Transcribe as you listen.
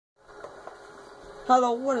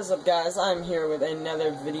Hello, what is up guys? I'm here with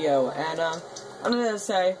another video, and I'm gonna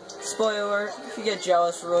say, spoiler, if you get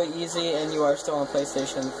jealous really easy and you are still on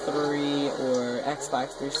PlayStation 3 or Xbox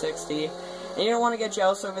 360, and you don't want to get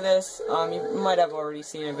jealous over this, you might have already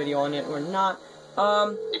seen a video on it or not,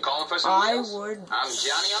 You calling for some I wheels? would I'm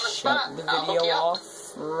Johnny on the shut spot. the I'll hook video you up.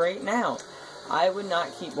 off right now. I would not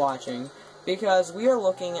keep watching, because we are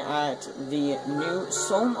looking at the new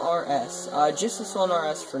Sultan RS, just the Sultan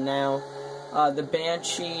RS for now. The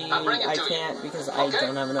Banshee, I can't because I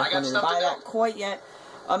don't have enough money to buy that quite yet.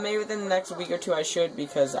 Maybe within the next week or two I should,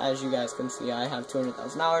 because as you guys can see, I have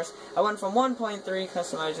 $200,000. I went from 1.3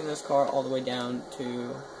 customizing this car all the way down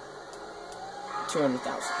to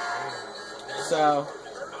 200,000. So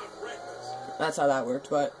that's how that worked.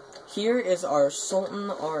 But here is our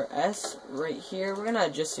Sultan RS right here. We're gonna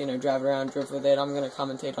just drive around, drift with it. I'm gonna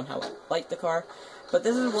commentate on how I like the car. But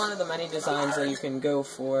this is one of the many designs that you can go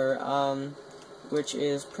for, which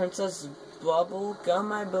is Princess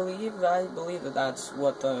Bubblegum, I believe. I believe that that's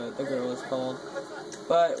what the girl is called.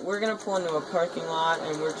 But we're going to pull into a parking lot,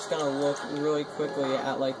 and we're just going to look really quickly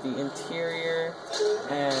at, like, the interior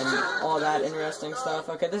and all that interesting stuff.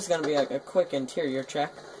 Okay, this is going to be, like, a quick interior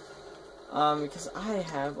check. Because I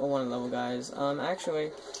have a 1 level, guys.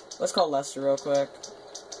 Actually, let's call Lester real quick.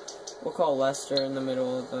 We'll call Lester in the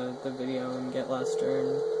middle of the video and get Lester.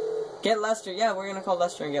 And get Lester, yeah, we're gonna call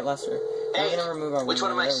Lester and get Lester. Hey, we're gonna remove our which window.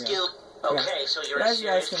 one of my skills? Okay, so you're but in as you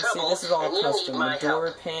guys can trouble, see, this is all and you custom. need my The door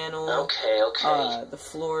help. panel, Okay. the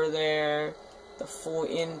floor there, the full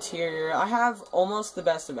interior. I have almost the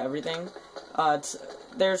best of everything.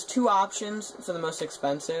 There's 2 options for the most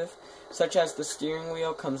expensive, such as the steering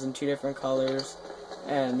wheel comes in 2 different colors,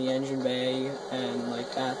 and the engine bay, and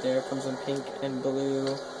like that there comes in pink and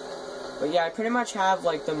blue. But yeah, I pretty much have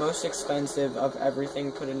like the most expensive of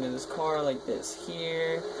everything put into this car, like this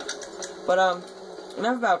here. But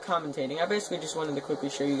enough about commentating. I basically just wanted to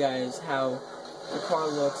quickly show you guys how the car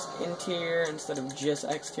looks interior instead of just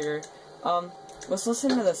exterior. Let's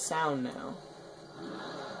listen to the sound now.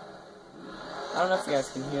 I don't know if you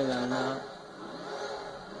guys can hear that or not,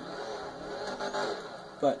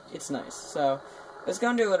 but it's nice. So let's go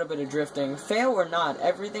and do a little bit of drifting. Fail or not,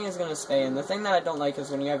 everything is going to stay in. The thing that I don't like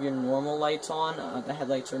is when you have your normal lights on, the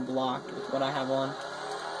headlights are blocked with what I have on.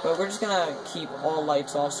 But we're just going to keep all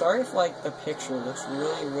lights off. Sorry if, like, the picture looks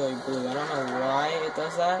really, really blue. I don't know why it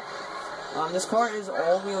does that. This car is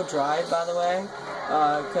all-wheel drive, by the way,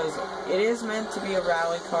 because it is meant to be a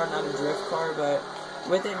rally car, not a drift car, but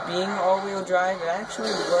with it being all-wheel drive, it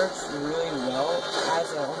actually works really well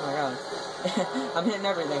as a, oh my god, I'm hitting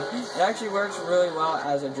everything. It actually works really well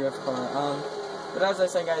as a drift car. But as I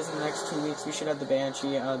said, guys, in the next 2 weeks, we should have the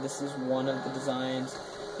Banshee. This is one of the designs.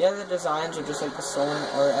 The other designs are just like the Sultan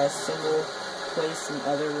RS symbol placed in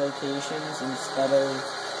other locations instead of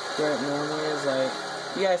where it normally is. Like,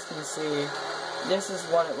 you guys can see, this is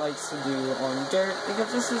what it likes to do on dirt,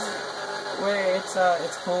 because this is where its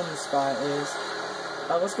home spot is.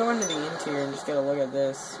 Let's go into the interior and just get a look at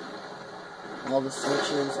this. All the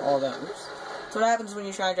switches, all that. Oops. That's what happens when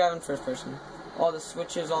you try to drive in first person. All the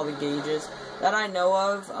switches, all the gauges that I know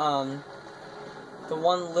of. The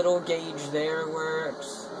one little gauge there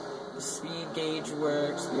works. The speed gauge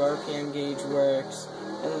works. The RPM gauge works.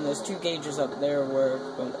 And then those 2 gauges up there work.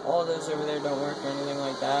 But all those over there don't work or anything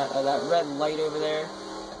like that. That red light over there,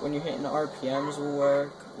 when you're hitting the RPMs, will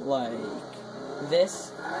work like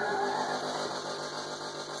this.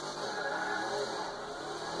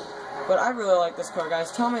 But I really like this car,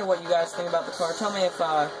 guys. Tell me what you guys think about the car. Tell me if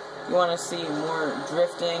you want to see more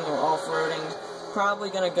drifting or off-roading. Probably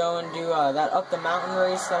going to go and do that up the mountain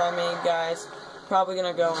race that I made, guys. Probably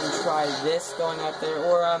going to go and try this going up there.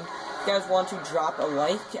 Or if you guys want to drop a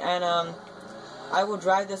like, and I will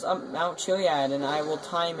drive this up Mount Chiliad, and I will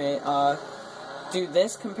time it. Do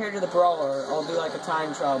this compared to the Brawler. I'll do like a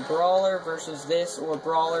time trial. Brawler versus this, or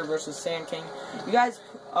Brawler versus Sand King. You guys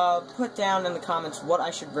put down in the comments what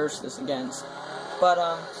I should verse this against. But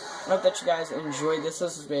I hope that you guys enjoyed this.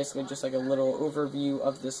 This is basically just like a little overview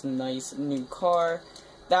of this nice new car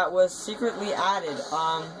that was secretly added.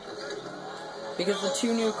 Because the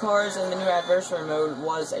 2 new cars in the new adversary mode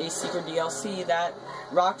was a secret DLC that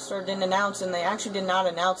Rockstar didn't announce, and they actually did not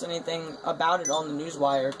announce anything about it on the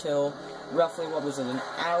newswire till roughly, what was it, an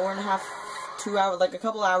hour and a half, 2 hours, like a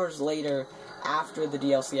couple hours later after the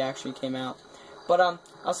DLC actually came out. But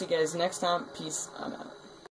I'll see you guys next time. Peace. I'm out.